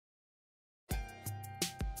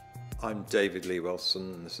I'm David Lee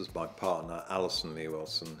Wilson, and this is my partner Alison Lee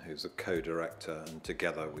Wilson, who's a co-director, and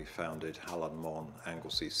together we founded Halen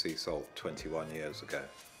Anglesey Sea Salt 21 years ago.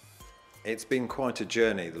 It's been quite a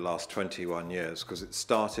journey the last 21 years because it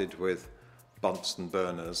started with Bunsen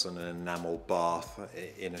burners and an enamel bath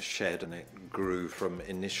in a shed, and it grew from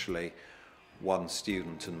initially one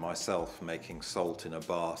student and myself making salt in a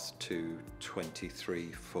bath to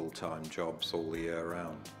 23 full-time jobs all the year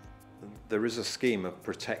round. There is a scheme of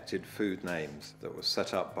protected food names that was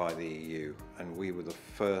set up by the EU, and we were the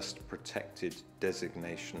first protected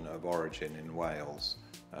designation of origin in Wales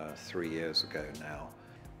 3 years ago now.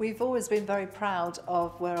 We've always been very proud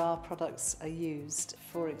of where our products are used.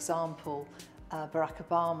 For example, Barack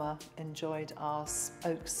Obama enjoyed our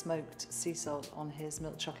oak smoked sea salt on his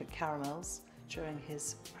milk chocolate caramels during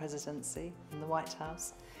his presidency in the White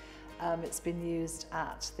House. It's been used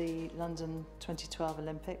at the London 2012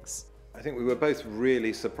 Olympics. I think we were both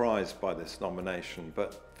really surprised by this nomination,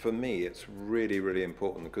 but for me it's really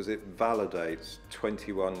important because it validates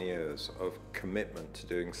 21 years of commitment to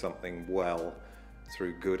doing something well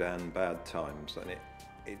through good and bad times, and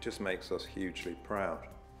it just makes us hugely proud.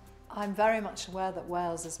 I'm very much aware that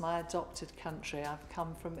Wales is my adopted country. I've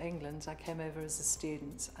come from England. I came over as a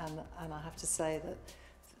student, and I have to say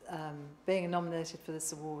that being nominated for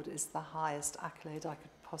this award is the highest accolade I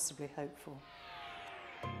could possibly hope for.